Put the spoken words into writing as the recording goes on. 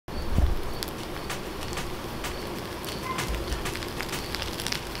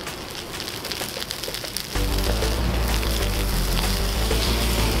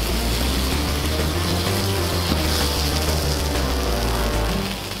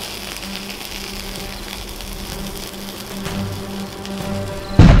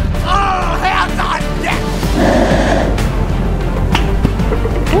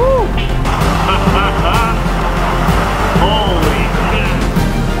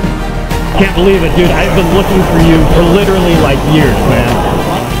can't believe it, dude. I've been looking for you for literally like years, man.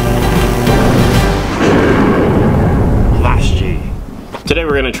 Today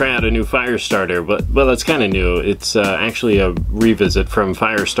we're going to try out a new fire starter, but well, it's kind of new. It's actually a revisit from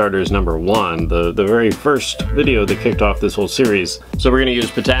fire starters number 1, the very first video that kicked off this whole series. So we're going to use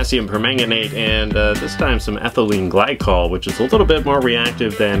potassium permanganate and this time some ethylene glycol, which is a little bit more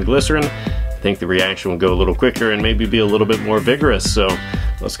reactive than glycerin. I think the reaction will go a little quicker and maybe be a little bit more vigorous, so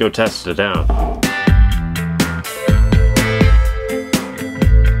let's go test it out.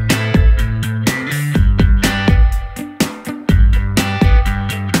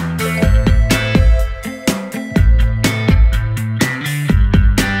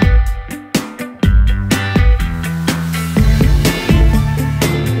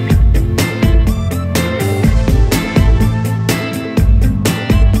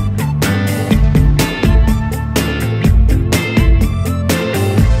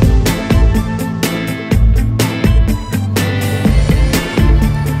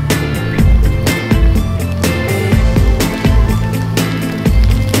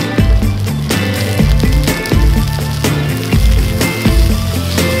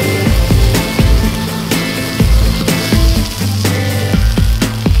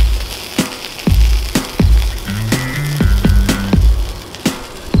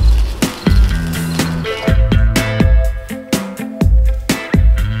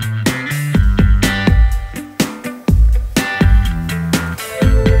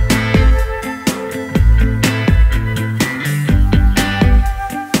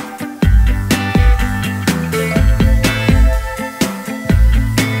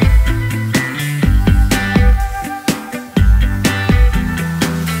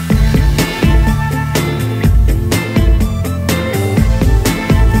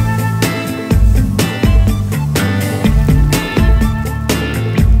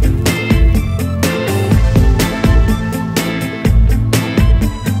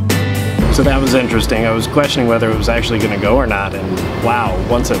 So that was interesting. I was questioning whether it was actually going to go or not, and wow,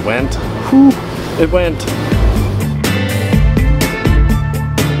 once it went, whew, it went.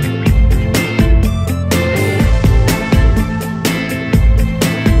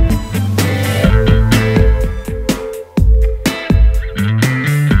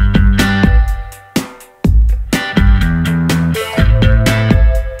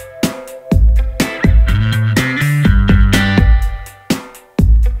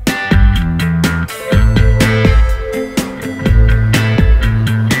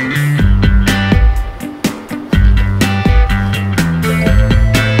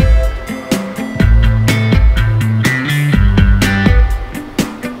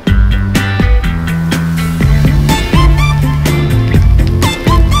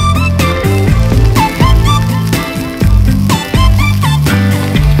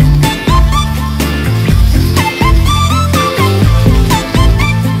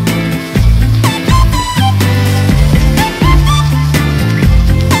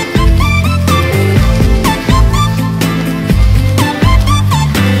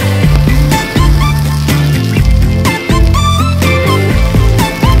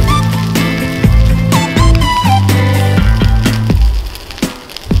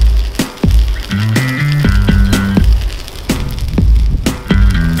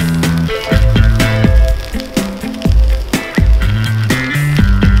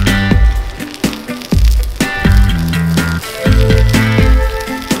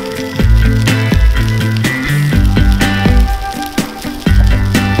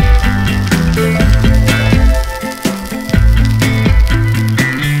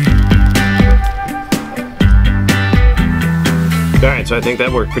 Alright, so I think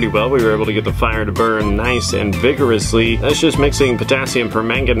that worked pretty well. We were able to get the fire to burn nice and vigorously. That's just mixing potassium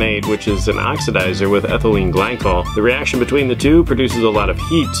permanganate, which is an oxidizer, with ethylene glycol. The reaction between the two produces a lot of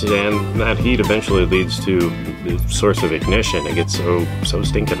heat, and that heat eventually leads to the source of ignition. It gets so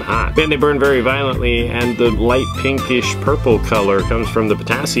stinking hot. And they burn very violently, and the light pinkish purple color comes from the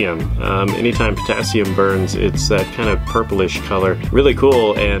potassium. Anytime potassium burns, it's that kind of purplish color. Really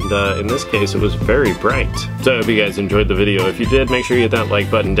cool, and in this case, it was very bright. So I hope you guys enjoyed the video. If you did, make sure you hit that like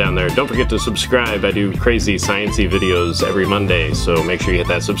button down there. Don't forget to subscribe. I do crazy sciencey videos every Monday, so make sure you hit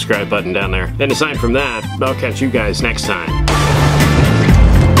that subscribe button down there. And aside from that, I'll catch you guys next time.